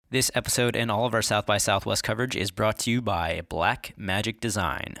This episode and all of our South by Southwest coverage is brought to you by Black Magic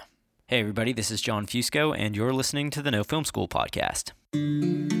Design. Hey everybody, this is John Fusco, and you're listening to the No Film School podcast.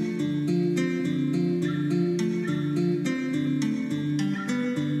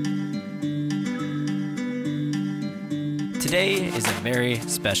 Today is a very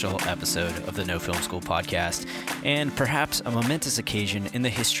special episode of the No Film School podcast, and perhaps a momentous occasion in the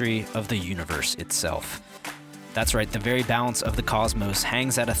history of the universe itself. That's right, the very balance of the cosmos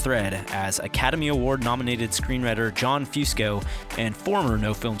hangs at a thread as Academy Award-nominated screenwriter John Fusco and former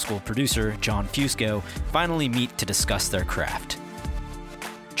No Film School producer John Fusco finally meet to discuss their craft.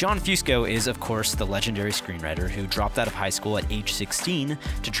 John Fusco is, of course, the legendary screenwriter who dropped out of high school at age 16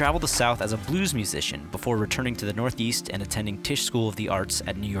 to travel the South as a blues musician before returning to the Northeast and attending Tisch School of the Arts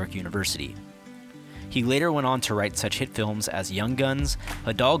at New York University. He later went on to write such hit films as Young Guns,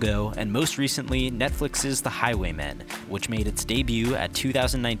 Hidalgo, and most recently, Netflix's The Highwaymen, which made its debut at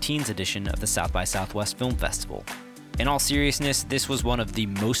 2019's edition of the South by Southwest Film Festival. In all seriousness, this was one of the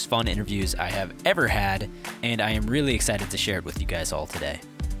most fun interviews I have ever had, and I am really excited to share it with you guys all today.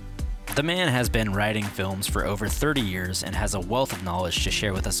 The man has been writing films for over 30 years and has a wealth of knowledge to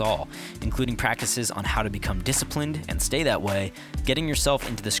share with us all, including practices on how to become disciplined and stay that way, getting yourself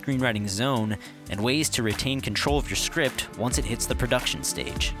into the screenwriting zone, and ways to retain control of your script once it hits the production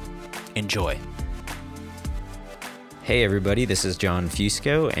stage. Enjoy. Hey everybody, this is John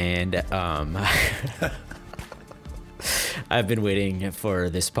Fusco, and I've been waiting for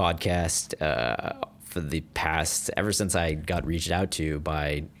this podcast ever since I got reached out to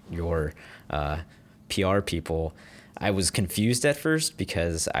by your PR people. I was confused at first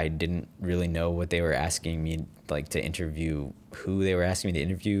because I didn't really know what they were asking me to interview, who they were asking me to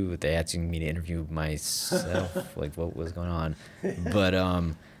interview. Were they asking me to interview myself? What was going on? But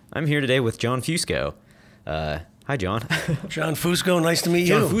I'm here today with John Fusco. Hi, John. John Fusco, nice to meet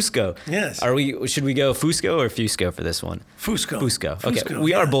you. John Fusco. Yes. Should we go Fusco or Fusco for this one? Fusco. Fusco. Okay. Fusco,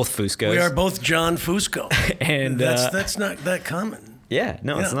 we are both Fuscos. We are both John Fusco. And that's not that common. Yeah,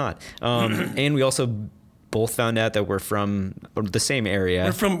 no, it's not. And we also both found out that we're from the same area.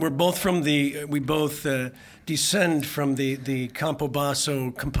 We both descend from the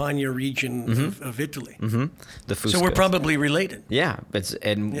Campobasso Campania region of Italy. Mm-hmm. The Fuscos. So we're probably related. Yeah,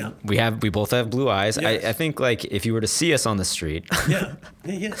 we both have blue eyes. Yes. I think if you were to see us on the street,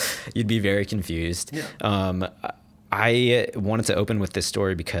 you'd be very confused. Yeah. I wanted to open with this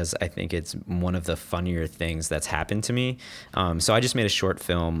story because I think it's one of the funnier things that's happened to me. So I just made a short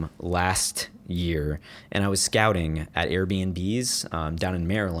film last year, and I was scouting at Airbnbs down in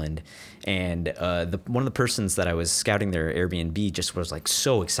Maryland. And one of the persons that I was scouting their Airbnb just was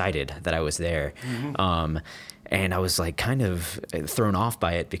so excited that I was there. Mm-hmm. And I was kind of thrown off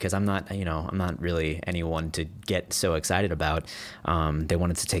by it because I'm not really anyone to get so excited about. They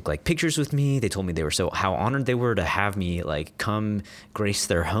wanted to take pictures with me. They told me how honored they were to have me come grace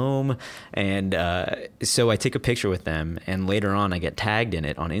their home. And so I take a picture with them, and later on I get tagged in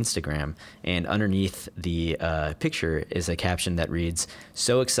it on Instagram. And underneath the picture is a caption that reads,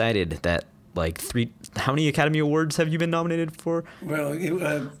 "So excited that how many Academy Awards have you been nominated for?" Well,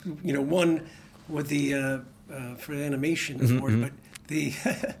 one with the for the animation award, but the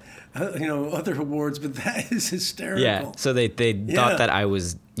other awards, but that is hysterical. Yeah, so they thought that I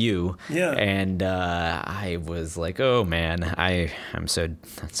was you. Yeah. And I was like, oh man, I'm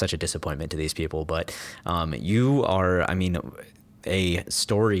such a disappointment to these people. But you are, a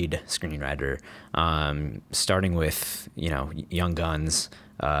storied screenwriter, starting with Young Guns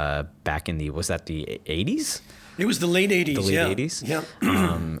back in was that the 80s? It was the late 80s. The late 80s? Yeah.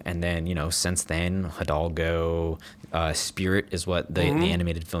 And then, since then, Hidalgo, Spirit is what the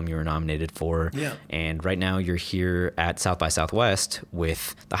animated film you were nominated for. Yeah. And right now you're here at South by Southwest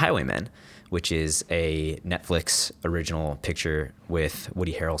with The Highwaymen, which is a Netflix original picture with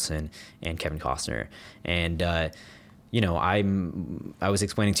Woody Harrelson and Kevin Costner. And, I was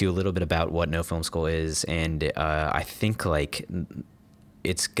explaining to you a little bit about what No Film School is, and I think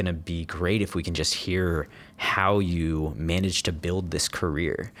it's going to be great if we can just hear how you managed to build this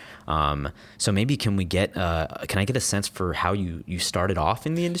career. So maybe can I get a sense for how you started off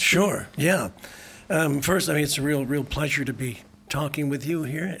in the industry? Sure, yeah. First, it's a real pleasure to be talking with you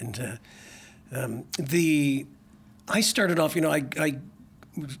here. And I started off, I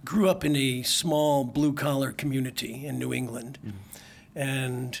grew up in a small blue-collar community in New England. Mm-hmm.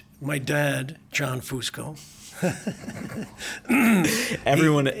 And my dad, John Fusco,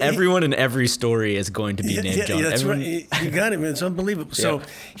 everyone in every story is going to be named John. Yeah, that's right. You got it, man. It's unbelievable. Yeah. So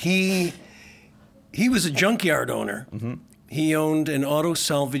he was a junkyard owner. Mm-hmm. He owned an auto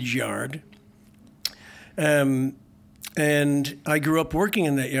salvage yard. And I grew up working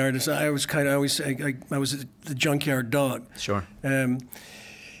in that yard. As I was kind of always, I was the junkyard dog. Sure.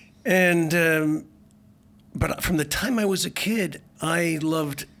 But from the time I was a kid, I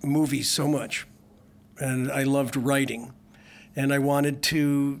loved movies so much, and I loved writing, and I wanted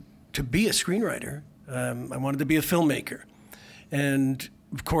to be a screenwriter. I wanted to be a filmmaker, and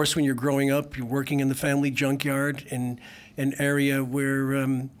of course, when you're growing up, you're working in the family junkyard in an area where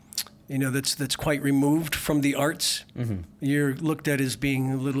that's quite removed from the arts. Mm-hmm. You're looked at as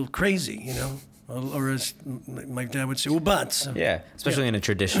being a little crazy, or as my dad would say, ubats. Yeah, especially in a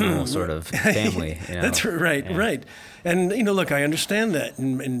traditional sort of family. That's right, yeah. Right. And, look, I understand that.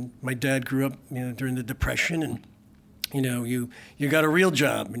 And my dad grew up, during the Depression, and, you got a real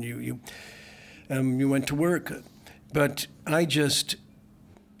job, and you went to work. But I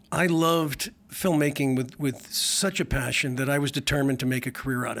loved filmmaking with such a passion that I was determined to make a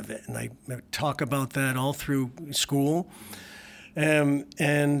career out of it. And I talk about that all through school.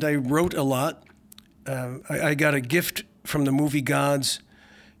 And I wrote a lot. I got a gift from the movie gods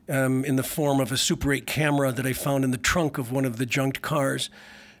in the form of a Super 8 camera that I found in the trunk of one of the junked cars.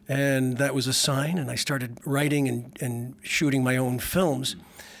 And that was a sign, and I started writing and shooting my own films.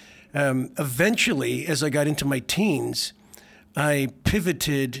 Eventually, as I got into my teens, I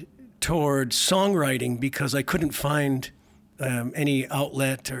pivoted toward songwriting because I couldn't find any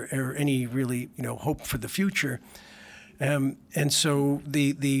outlet or any really hope for the future. And so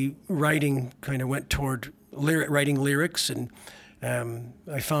the writing kind of went toward writing lyrics, and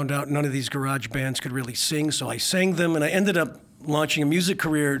I found out none of these garage bands could really sing, so I sang them, and I ended up launching a music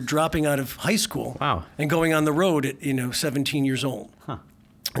career, dropping out of high school. Wow. And going on the road at 17 years old. Huh.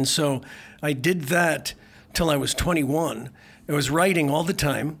 And so I did that till I was 21. I was writing all the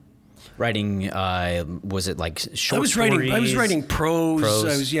time. Writing, was it like short stories? I was writing prose.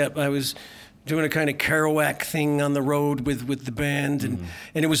 I was doing a kind of Kerouac thing on the road with the band, and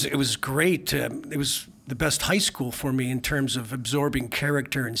it was great. It was the best high school for me in terms of absorbing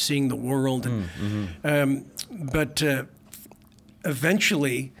character and seeing the world. But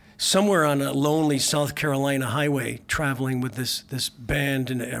eventually, somewhere on a lonely South Carolina highway, traveling with this band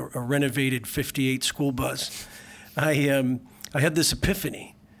in a renovated '58 school bus, I had this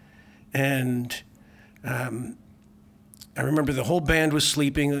epiphany, and I remember the whole band was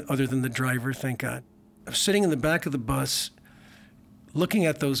sleeping, other than the driver, thank God. I was sitting in the back of the bus, looking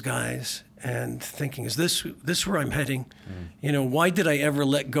at those guys and thinking, is this where I'm heading? Why did I ever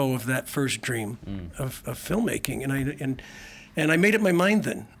let go of that first dream of filmmaking? And I made up my mind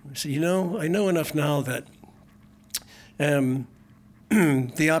then. I said, I know enough now that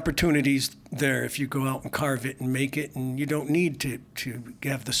the opportunity's there if you go out and carve it and make it, and you don't need to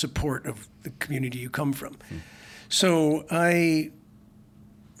have the support of the community you come from. So I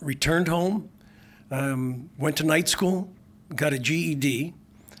returned home, went to night school, got a GED,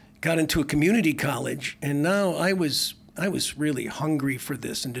 got into a community college, and now I was really hungry for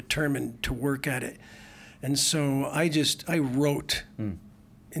this and determined to work at it. And so I wrote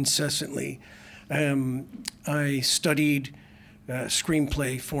incessantly. I studied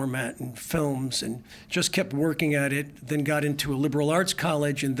screenplay format and films and just kept working at it, then got into a liberal arts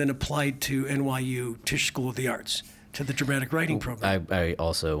college and then applied to NYU Tisch School of the Arts, to the dramatic writing program. I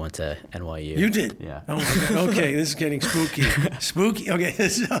also went to NYU. You did? Yeah. Oh, okay, this is getting spooky. Spooky? Okay.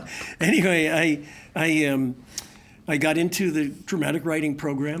 So, anyway, I got into the dramatic writing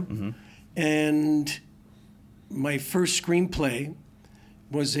program, and my first screenplay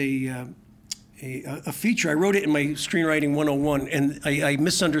was a feature. I wrote it in my Screenwriting 101, and I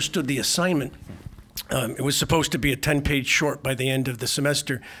misunderstood the assignment. It was supposed to be a 10-page short by the end of the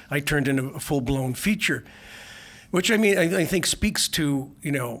semester. I turned in a full-blown feature, which I think speaks to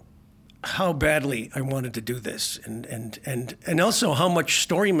how badly I wanted to do this, and also how much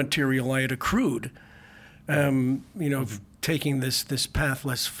story material I had accrued, taking this path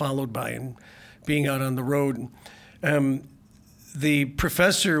less followed by and being out on the road. The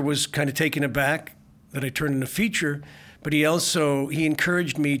professor was kind of taken aback that I turned in a feature, but he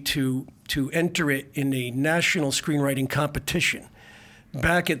encouraged me to enter it in a national screenwriting competition.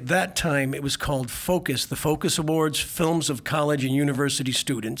 Back at that time, it was called Focus, the Focus Awards, Films of College and University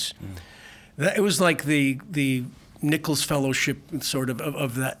Students. It was like the Nichols Fellowship, sort of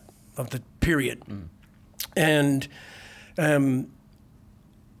the period. And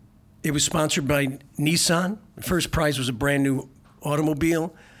it was sponsored by Nissan. The first prize was a brand new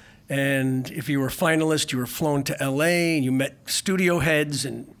automobile. And if you were a finalist, you were flown to LA, and you met studio heads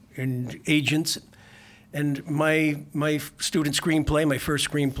and agents. And my student screenplay, my first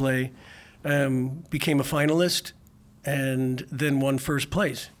screenplay, became a finalist and then won first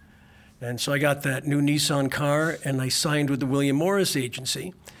place. And so I got that new Nissan car, and I signed with the William Morris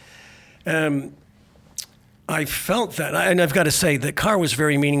Agency. I felt that, and I've got to say, the car was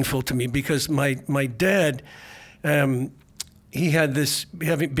very meaningful to me because my dad, he had this,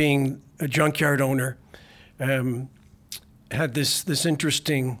 being a junkyard owner, had this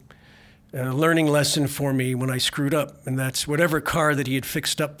interesting learning lesson for me when I screwed up, and that's whatever car that he had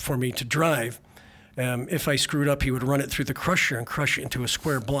fixed up for me to drive, if I screwed up, he would run it through the crusher and crush it into a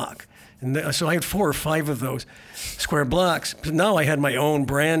square block. And so I had 4 or 5 of those square blocks. But now I had my own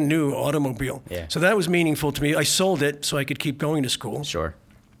brand new automobile. Yeah. So that was meaningful to me. I sold it so I could keep going to school. Sure.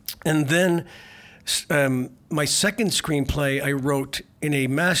 And then my second screenplay I wrote in a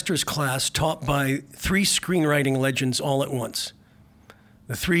master's class taught by 3 screenwriting legends all at once.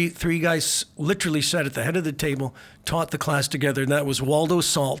 The three guys literally sat at the head of the table, taught the class together, and that was Waldo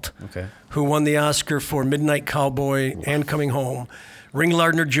Salt, who won the Oscar for Midnight Cowboy and Coming Home, Ring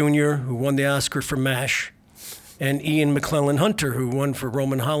Lardner Jr., who won the Oscar for MASH, and Ian McClellan Hunter, who won for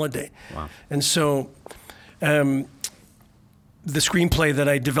Roman Holiday. Wow. And so the screenplay that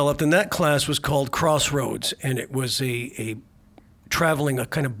I developed in that class was called Crossroads, and it was a traveling, a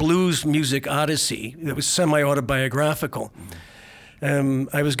kind of blues music odyssey that was semi-autobiographical.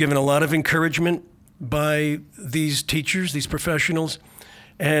 I was given a lot of encouragement by these teachers, these professionals,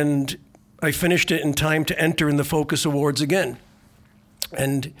 and I finished it in time to enter in the Focus Awards again.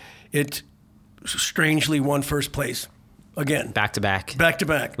 And it strangely won first place again. Back to back? Back to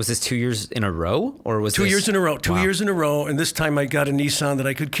back. Was this 2 years in a row? Or was 2 years in a row. 2 Wow. years in a row, and this time I got a Nissan that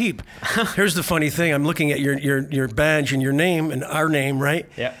I could keep. Here's the funny thing. I'm looking at your badge and your name and our name, right?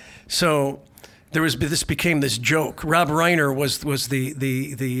 Yeah. So this became this joke. Rob Reiner was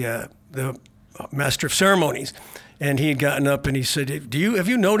the master of ceremonies, and he had gotten up and he said, have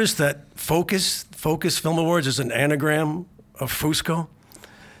you noticed that Focus Film Awards is an anagram of Fusco?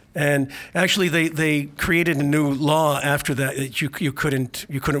 And actually, they created a new law after that you couldn't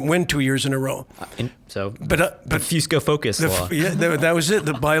win 2 years in a row. So, but the Fusco Focus law. Yeah, that was it.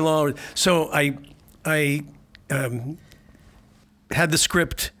 The bylaw. So I had the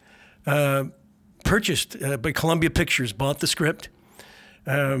script purchased by Columbia Pictures. Bought the script,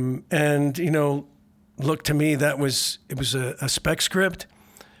 and looked to me it was a spec script.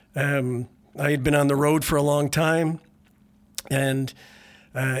 I had been on the road for a long time, and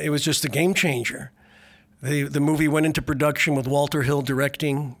it was just a game changer. The movie went into production with Walter Hill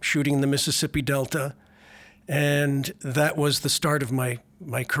directing, shooting in the Mississippi Delta, and that was the start of my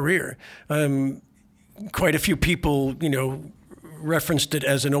career. Quite a few people, referenced it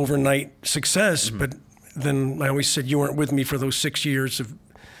as an overnight success, but then I always said you weren't with me for those 6 years of,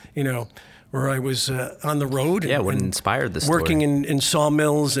 where I was on the road. Yeah, what inspired the story? Working in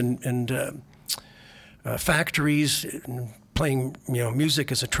sawmills and factories. And playing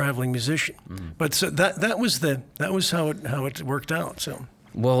music as a traveling musician, but so that was how it worked out. So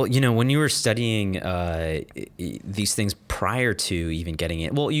well, when you were studying these things prior to even getting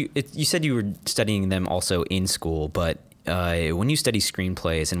it, well, you said you were studying them also in school, but when you study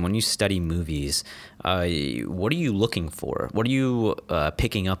screenplays and when you study movies, what are you looking for? What are you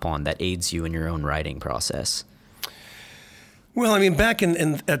picking up on that aids you in your own writing process? Well, I mean, back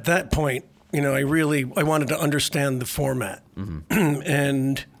in at that point, I wanted to understand the format,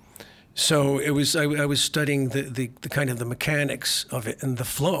 and so I was studying the kind of the mechanics of it and the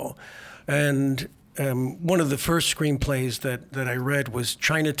flow, and one of the first screenplays that I read was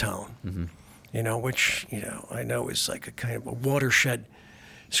Chinatown, which I know is like a kind of a watershed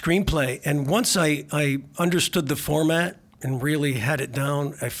screenplay, and once I understood the format and really had it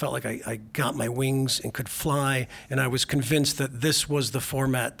down, I felt like I got my wings and could fly, and I was convinced that this was the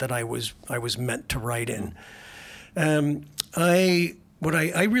format that I was meant to write in. I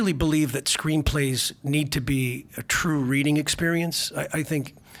really believe that screenplays need to be a true reading experience. I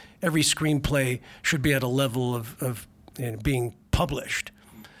think every screenplay should be at a level of being published,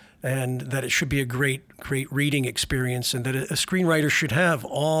 and that it should be a great reading experience, and that a screenwriter should have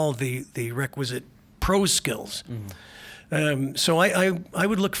all the requisite prose skills. So I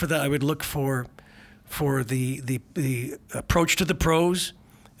would look for that. I would look for the approach to the prose,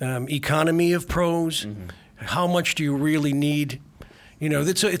 economy of prose. How much do you really need?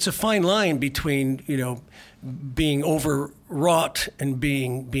 It's a fine line between being overwrought and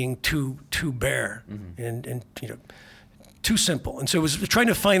being too bare and too simple. And so it was trying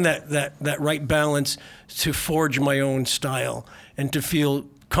to find that right balance to forge my own style and to feel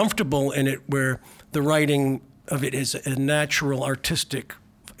comfortable in it, where the writing of it is a natural, artistic,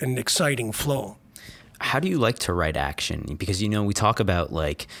 and exciting flow. how do you like to write action? Because, we talk about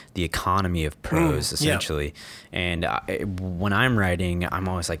like the economy of prose essentially. And when I'm writing, I'm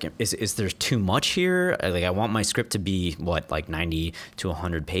always like, is there too much here? Like, I want my script to be like 90 to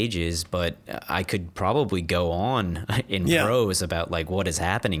 100 pages, but I could probably go on in prose about like what is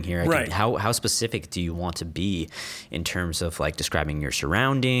happening here. How specific do you want to be in terms of like describing your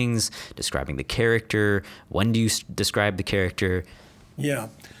surroundings, describing the character? When do you describe the character? Yeah.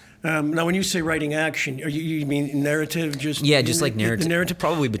 Now, when you say writing action, you mean narrative? Just like narrative. Narrative,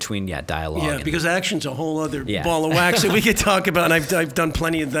 probably between dialogue. Yeah, because action's a whole other ball of wax that we could talk about. And I've done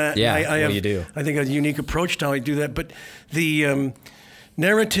plenty of that. Yeah, I what do you do? I think a unique approach to how I do that. But the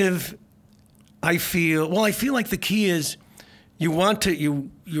narrative, I feel like the key is you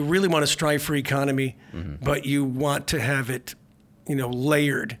really want to strive for economy, but you want to have it,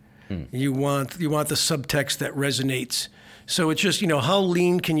 layered. You want the subtext that resonates. So it's just, how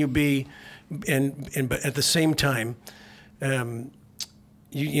lean can you be, but at the same time,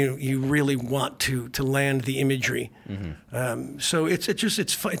 you really want to land the imagery. So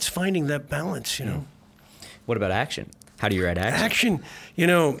it's finding that balance, What about action? How do you write action?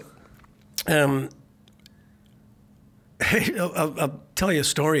 I'll tell you a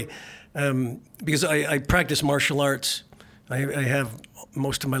story, because I practice martial arts. I have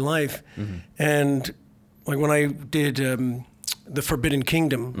most of my life, and like when I did The Forbidden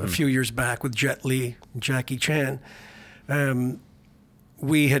Kingdom a few years back with Jet Li and Jackie Chan,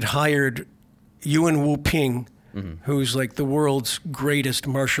 we had hired Yuan Wu Ping, who's like the world's greatest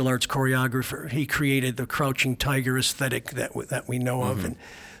martial arts choreographer. He created the Crouching Tiger aesthetic that we know of, and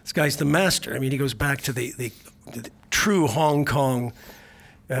this guy's the master. I mean, he goes back to the true Hong Kong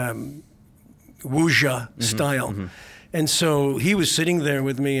wuxia style. And so he was sitting there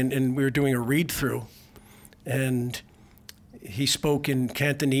with me, and we were doing a read-through. And he spoke in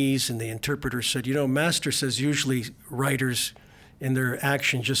Cantonese, and the interpreter said, Master says usually writers in their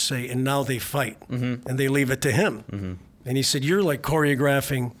action just say, and now they fight, and they leave it to him. And he said, you're like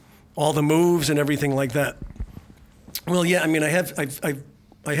choreographing all the moves and everything like that. Well, yeah, I mean, I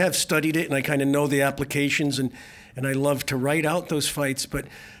have studied it, and I kind of know the applications, and I love to write out those fights. But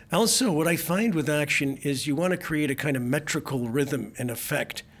also what I find with action is you want to create a kind of metrical rhythm and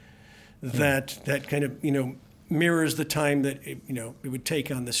effect that kind of, mirrors the time that, it would take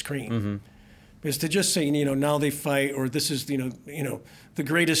on the screen. Because to just say, now they fight, or this is, the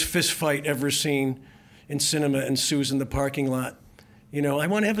greatest fist fight ever seen in cinema ensues in the parking lot. I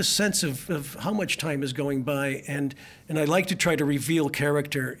want to have a sense of how much time is going by, and I like to try to reveal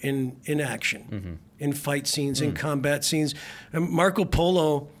character in action, in fight scenes, in combat scenes. Marco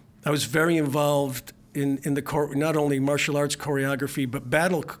Polo, I was very involved in the not only martial arts choreography but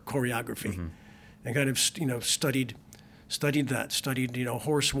battle choreography, and kind of studied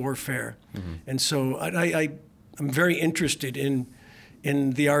horse warfare, and so I'm very interested in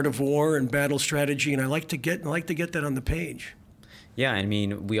the art of war and battle strategy, and I like to get that on the page. Yeah, I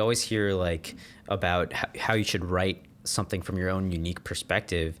mean, we always hear like about how you should write something from your own unique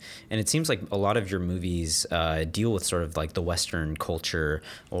perspective, and it seems like a lot of your movies deal with sort of like the Western culture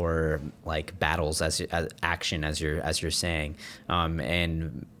or like battles as action, as you're saying,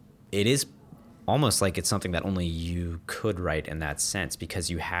 and it is almost like it's something that only you could write in that sense,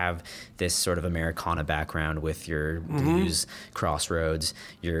 because you have this sort of Americana background with your blues crossroads,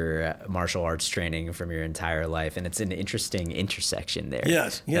 your martial arts training from your entire life, and it's an interesting intersection there.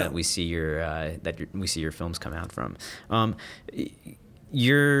 Yes, yeah. That we see your films come out from.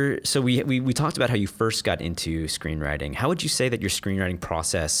 We talked about how you first got into screenwriting. How would you say that your screenwriting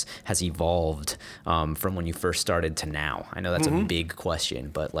process has evolved from when you first started to now? I know that's a big question,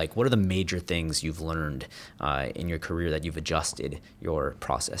 but like, what are the major things you've learned in your career that you've adjusted your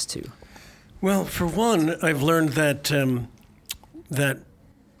process to? Well, for one, I've learned that that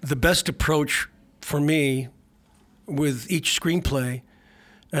the best approach for me with each screenplay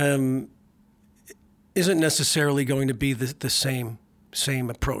isn't necessarily going to be the same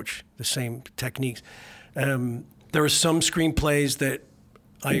approach, the same techniques. There are some screenplays that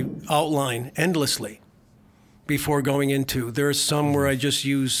I outline endlessly before going into. There are some where I just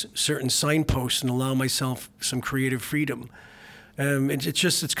use certain signposts and allow myself some creative freedom.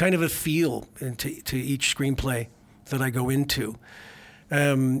 It's kind of a feel to each screenplay that I go into.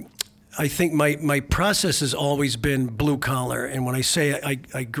 I think my process has always been blue collar, and when I say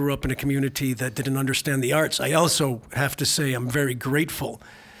I grew up in a community that didn't understand the arts, I also have to say I'm very grateful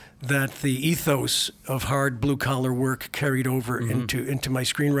that the ethos of hard blue collar work carried over into my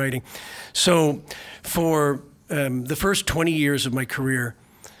screenwriting. So for the first 20 years of my career,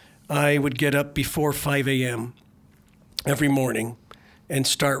 I would get up before 5 a.m. every morning and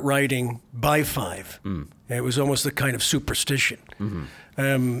start writing by 5. It was almost a kind of superstition.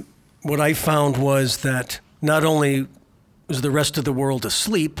 What I found was that not only was the rest of the world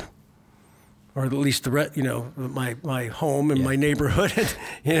asleep, or at least my home and my neighborhood,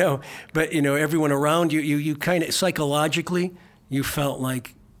 but everyone around you, you kind of psychologically, you felt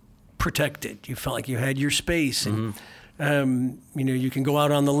like protected. You felt like you had your space, and you can go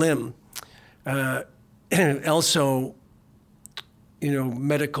out on the limb. Also,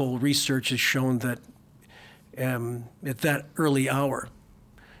 medical research has shown that at that early hour,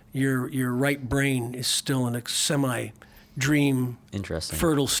 your right brain is still in a semi-dream,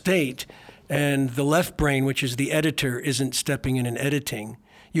 fertile state, and the left brain, which is the editor, isn't stepping in and editing.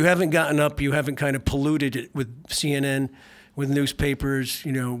 You haven't gotten up, you haven't kind of polluted it with CNN, with newspapers,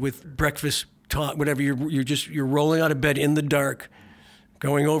 with breakfast talk, whatever. You're rolling out of bed in the dark,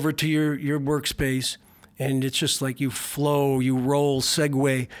 going over to your workspace, and it's just like you flow, you roll,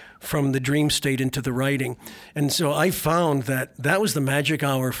 segue from the dream state into the writing. And so I found that was the magic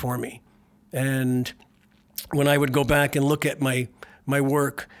hour for me. And when I would go back and look at my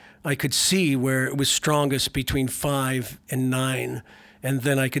work, I could see where it was strongest between 5 and 9, and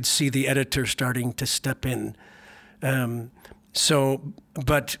then I could see the editor starting to step in. But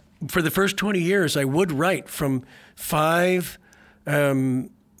for the first 20 years, I would write from 5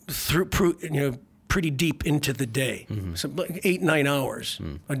 through, pretty deep into the day, so like 8-9 hours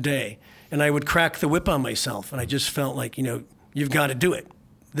a day, and I would crack the whip on myself, and I just felt like you've got to do it.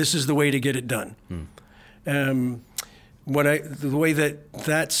 This is the way to get it done. The way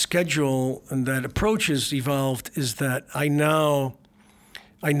that schedule and that approach has evolved is that I now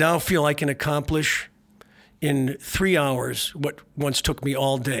feel I can accomplish in 3 hours what once took me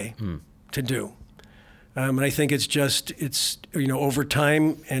all day to do. And I think it's over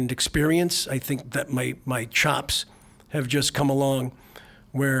time and experience, I think that my chops have just come along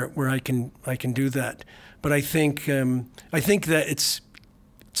where I can do that. But I think that it's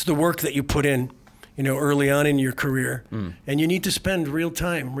the work that you put in, early on in your career, and you need to spend real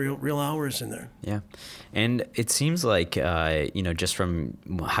time, real hours in there. Yeah, and it seems like just from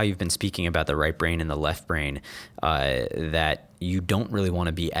how you've been speaking about the right brain and the left brain, that you don't really want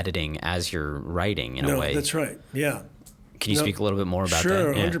to be editing as you're writing in a way. No, that's right. Yeah. Can you speak a little bit more about that?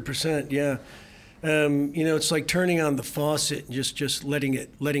 Sure, 100%. Yeah. It's like turning on the faucet and just letting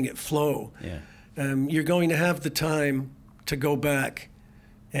it flow. Yeah. You're going to have the time to go back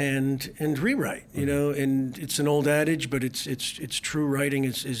and rewrite, and it's an old adage, but it's true. Writing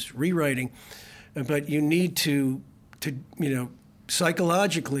is rewriting, but you need to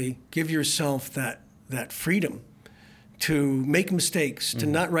psychologically give yourself that freedom to make mistakes, to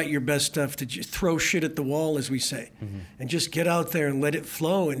not write your best stuff, to just throw shit at the wall, as we say, and just get out there and let it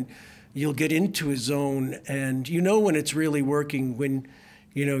flow, and you'll get into a zone, and when it's really working when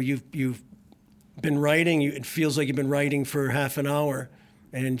you've been writing, it feels like you've been writing for half an hour.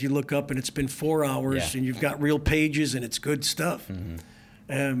 And you look up and it's been 4 hours, and you've got real pages and it's good stuff.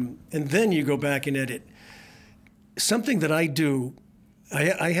 And then you go back and edit. Something that I do,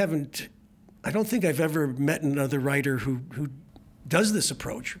 I don't think I've ever met another writer who does this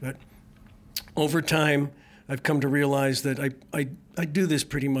approach. But over time, I've come to realize that I do this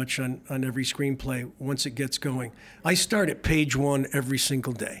pretty much on every screenplay once it gets going. I start at page 1 every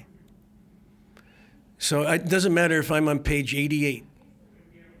single day. So it doesn't matter if I'm on page 88.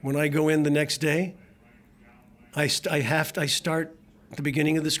 When I go in the next day, I start at the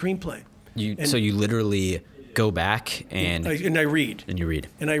beginning of the screenplay. So you literally go back and I read. And you read.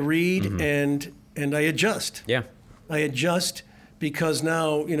 And I read and I adjust. Yeah. I adjust because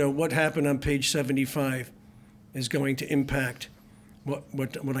now, what happened on page 75 is going to impact what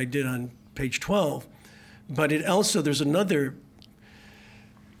I did on page 12. But there's another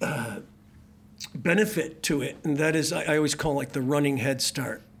benefit to it, and that is I always call the running head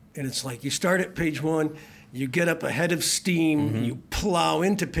start. And it's like you start at page 1, you get up ahead of steam, you plow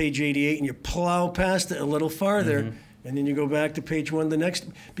into page 88, and you plow past it a little farther, and then you go back to page 1 the next,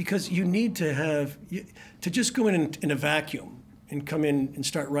 because you need to just go in a vacuum and come in and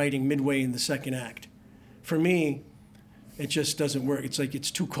start writing midway in the second act. For me, it just doesn't work. It's like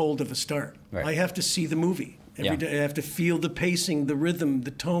it's too cold of a start. Right. I have to see the movie every day. I have to feel the pacing, the rhythm,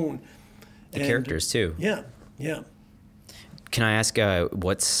 the tone. The characters, too. Yeah. Can I ask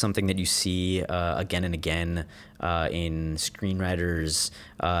what's something that you see again and again in screenwriters,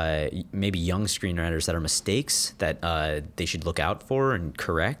 maybe young screenwriters, that are mistakes that they should look out for and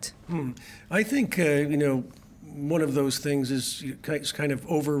correct? I think, one of those things is kind of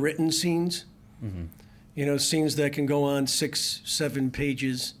overwritten scenes. Scenes that can go on 6-7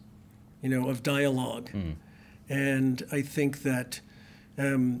 pages, of dialogue. And I think that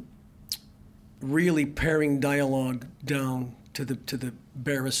really paring dialogue down to the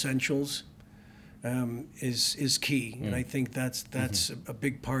bare essentials is key, and I think that's a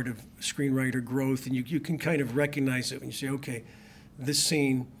big part of screenwriter growth. And you can kind of recognize it when you say, okay, this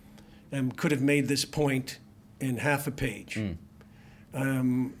scene could have made this point in half a page.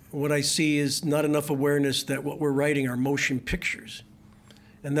 What I see is not enough awareness that what we're writing are motion pictures,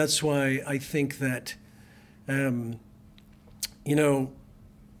 and that's why I think that your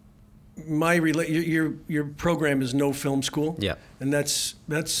program is No Film School, and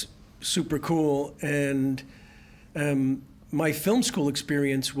that's super cool. And my film school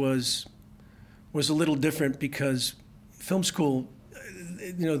experience was a little different, because film school,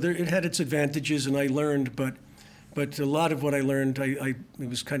 it had its advantages, and I learned, but a lot of what I learned, it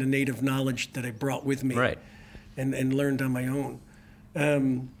was kind of native knowledge that I brought with me, right, and learned on my own.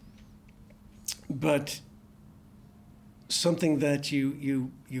 But something that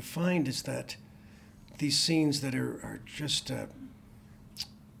you find is that these scenes that are just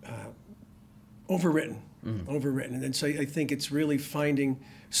overwritten, and so I think it's really finding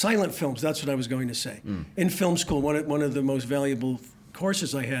silent films. That's what I was going to say. In film school, one of the most valuable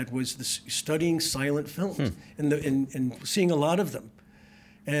courses I had was studying silent films and seeing a lot of them,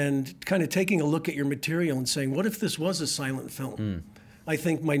 and kind of taking a look at your material and saying, what if this was a silent film? I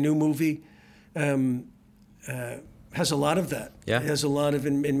think my new movie has a lot of that. It has a lot of,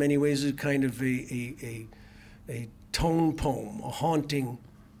 in many ways, a kind of a tone poem, a haunting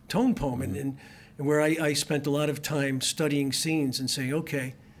tone poem, and where I spent a lot of time studying scenes and saying,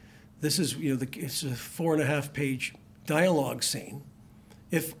 okay, this is it's a 4.5 page dialogue scene.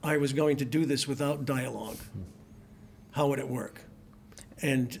 If I was going to do this without dialogue, how would it work?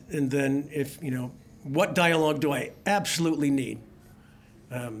 And then if what dialogue do I absolutely need?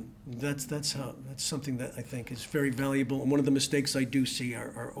 That's something that I think is very valuable. And one of the mistakes I do see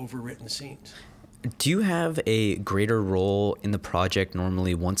are overwritten scenes. Do you have a greater role in the project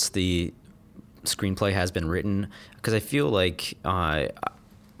normally once the screenplay has been written? Because I feel like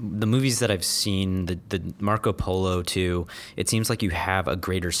the movies that I've seen, the Marco Polo too, it seems like you have a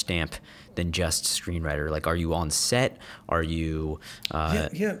greater stamp than just screenwriter. Like, are you on set? Are you? Yeah.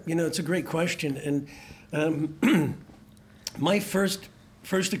 It's a great question. And my first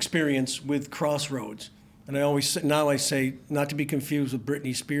experience with Crossroads, and I say not to be confused with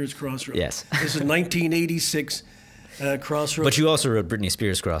Britney Spears' Crossroads. Yes. This is 1986 Crossroads. But you also wrote Britney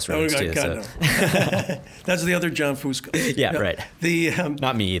Spears' Crossroads too. So. That's the other John Fusco. Yeah, right.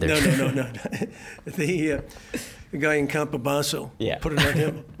 Not me either. No. The guy in Campobasso. Yeah. Put it on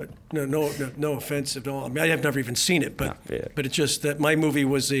him. But no offense at all. I mean, I have never even seen it, but it's just that my movie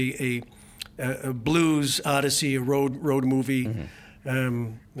was a blues odyssey, a road movie.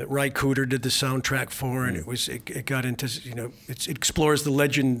 That Ry Cooder did the soundtrack for, and it got into it explores the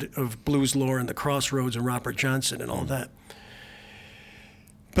legend of blues lore and the Crossroads and Robert Johnson and all that.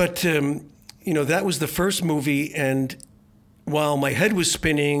 But that was the first movie, and while my head was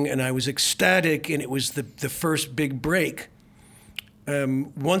spinning and I was ecstatic, and it was the first big break,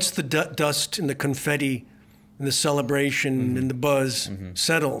 once the dust and the confetti and the celebration and the buzz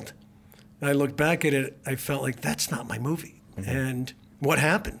settled, and I looked back at it, I felt like that's not my movie. And what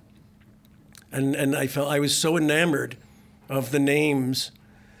happened? And I felt I was so enamored of the names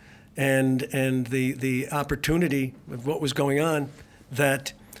and the opportunity of what was going on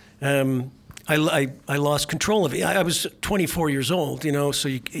that I lost control of it. I was 24 years old, so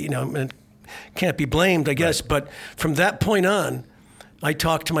you can't be blamed, I guess. Right. But from that point on, I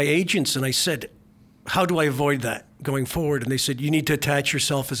talked to my agents and I said, how do I avoid that going forward? And they said, you need to attach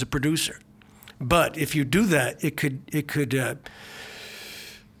yourself as a producer. But if you do that, it could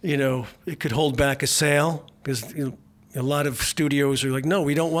hold back a sale, because a lot of studios are like, no,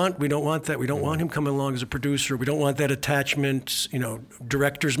 we don't want that. We don't want him coming along as a producer. We don't want that attachment.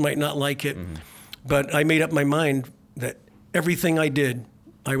 Directors might not like it. But I made up my mind that everything I did,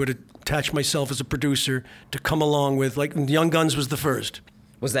 I would attach myself as a producer to come along with. Like Young Guns was the first.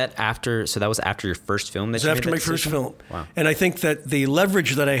 Was that after? So that was after your first film? It was after my first film. Wow. And I think that the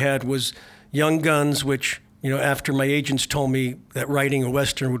leverage that I had was Young Guns, which, after my agents told me that writing a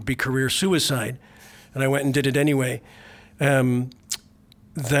Western would be career suicide, and I went and did it anyway,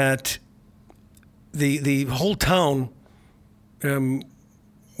 that the whole town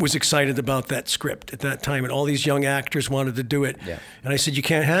was excited about that script at that time, and all these young actors wanted to do it. Yeah. And I said, you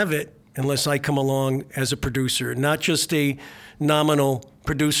can't have it unless I come along as a producer, not just a nominal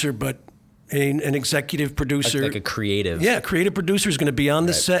producer, but an executive producer. Like a creative. Yeah, creative producer is going to be on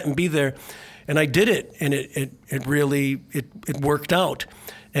the set and be there. And I did it, and it really worked out.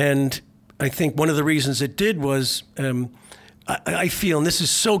 And I think one of the reasons it did was I feel, and this is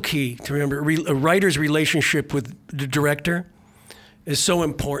so key to remember, a writer's relationship with the director is so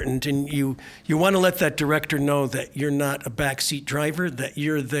important, and you want to let that director know that you're not a backseat driver, that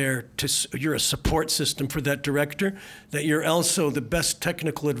you're there you're a support system for that director, that you're also the best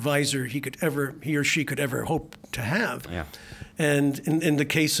technical advisor he or she could ever hope to have. Yeah. And in the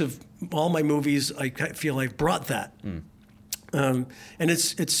case of all my movies, I feel I've brought that. And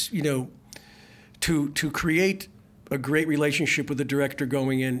it's to create a great relationship with the director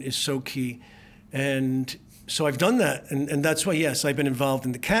going in is so key. And so I've done that, and that's why, yes, I've been involved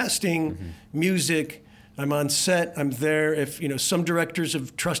in the casting, music. I'm on set. I'm there. If some directors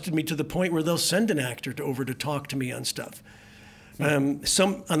have trusted me to the point where they'll send an actor over to talk to me on stuff.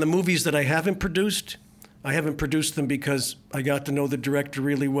 Some on the movies that I haven't produced them because I got to know the director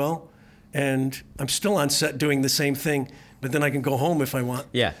really well, and I'm still on set doing the same thing. But then I can go home if I want.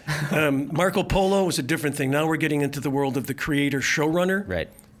 Yeah. Marco Polo was a different thing. Now we're getting into the world of the creator showrunner, right?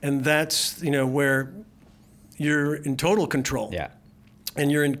 And that's where you're in total control. Yeah.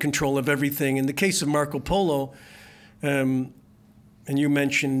 And you're in control of everything. In the case of Marco Polo, and you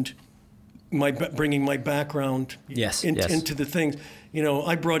mentioned bringing my background into the things.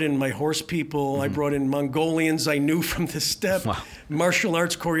 I brought in my horse people. I brought in Mongolians I knew from the steppe, martial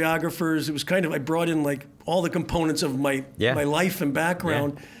arts choreographers. It was I brought in like all the components of my life and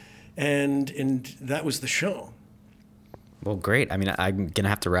background, and that was the show. Well, great. I mean, I'm going to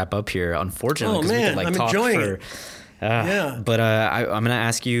have to wrap up here, unfortunately. Oh, man, we could, I'm enjoying it. But I'm going to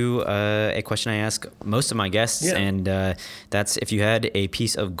ask you a question I ask most of my guests, and that's if you had a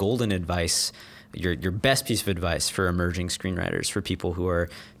piece of golden advice, your best piece of advice for emerging screenwriters, for people who are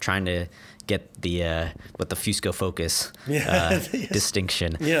trying to get the Fusco focus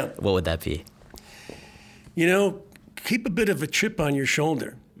distinction, what would that be? Keep a bit of a chip on your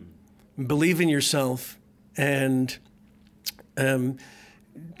shoulder, believe in yourself, and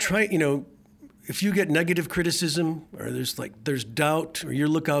try, if you get negative criticism or there's doubt, or you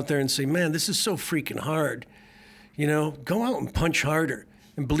look out there and say, man, this is so freaking hard, go out and punch harder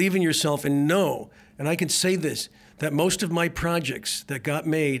and believe in yourself and know, and I can say this, that most of my projects that got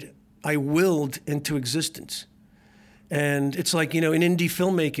made, I willed into existence. And it's like, in indie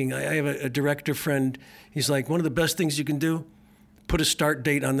filmmaking, I have a director friend, he's like, one of the best things you can do, put a start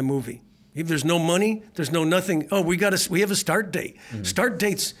date on the movie. If there's no money, there's no nothing. Oh, we have a start date. Mm-hmm. Start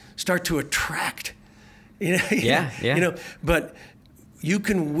dates start to attract. But you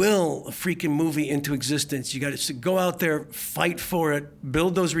can will a freaking movie into existence. You got to go out there, fight for it,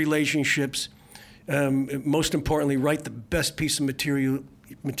 build those relationships. Most importantly, write the best piece of material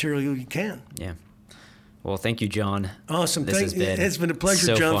you can. Yeah. Well, thank you, John. Awesome. It's been a pleasure,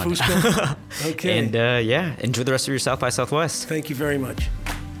 so John fun. Fusco. Okay. And enjoy the rest of your South by Southwest. Thank you very much.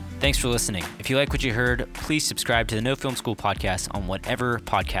 Thanks for listening. If you like what you heard, please subscribe to the No Film School podcast on whatever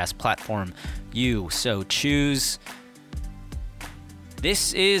podcast platform you so choose.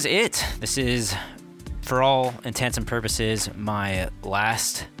 This is it. This is, for all intents and purposes, my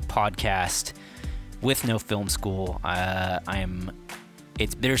last podcast with No Film School.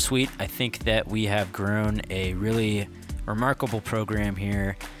 It's bittersweet. I think that we have grown a really remarkable program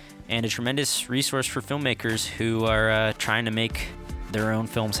here and a tremendous resource for filmmakers who are trying to make their own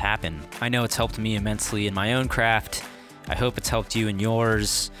films happen. I know it's helped me immensely in my own craft. I hope it's helped you in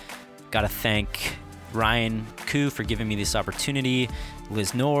yours. Gotta thank Ryan Koo for giving me this opportunity,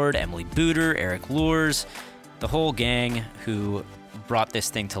 Liz Nord, Emily Booter, Eric Lures, the whole gang who brought this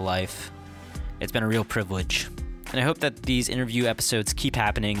thing to life. It's been a real privilege. And I hope that these interview episodes keep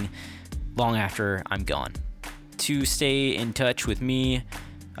happening long after I'm gone. To stay in touch with me,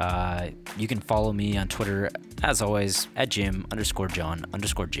 you can follow me on Twitter, as always, at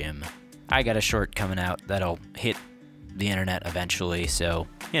Jim_John_Jim. I got a short coming out that'll hit the internet eventually, so,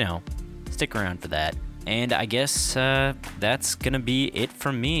 stick around for that. And I guess that's going to be it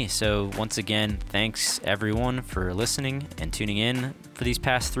from me. So once again, thanks everyone for listening and tuning in for these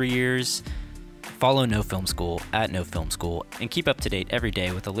past 3 years. Follow No Film School at No Film School and keep up to date every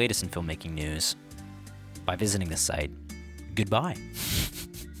day with the latest in filmmaking news by visiting the site. Goodbye.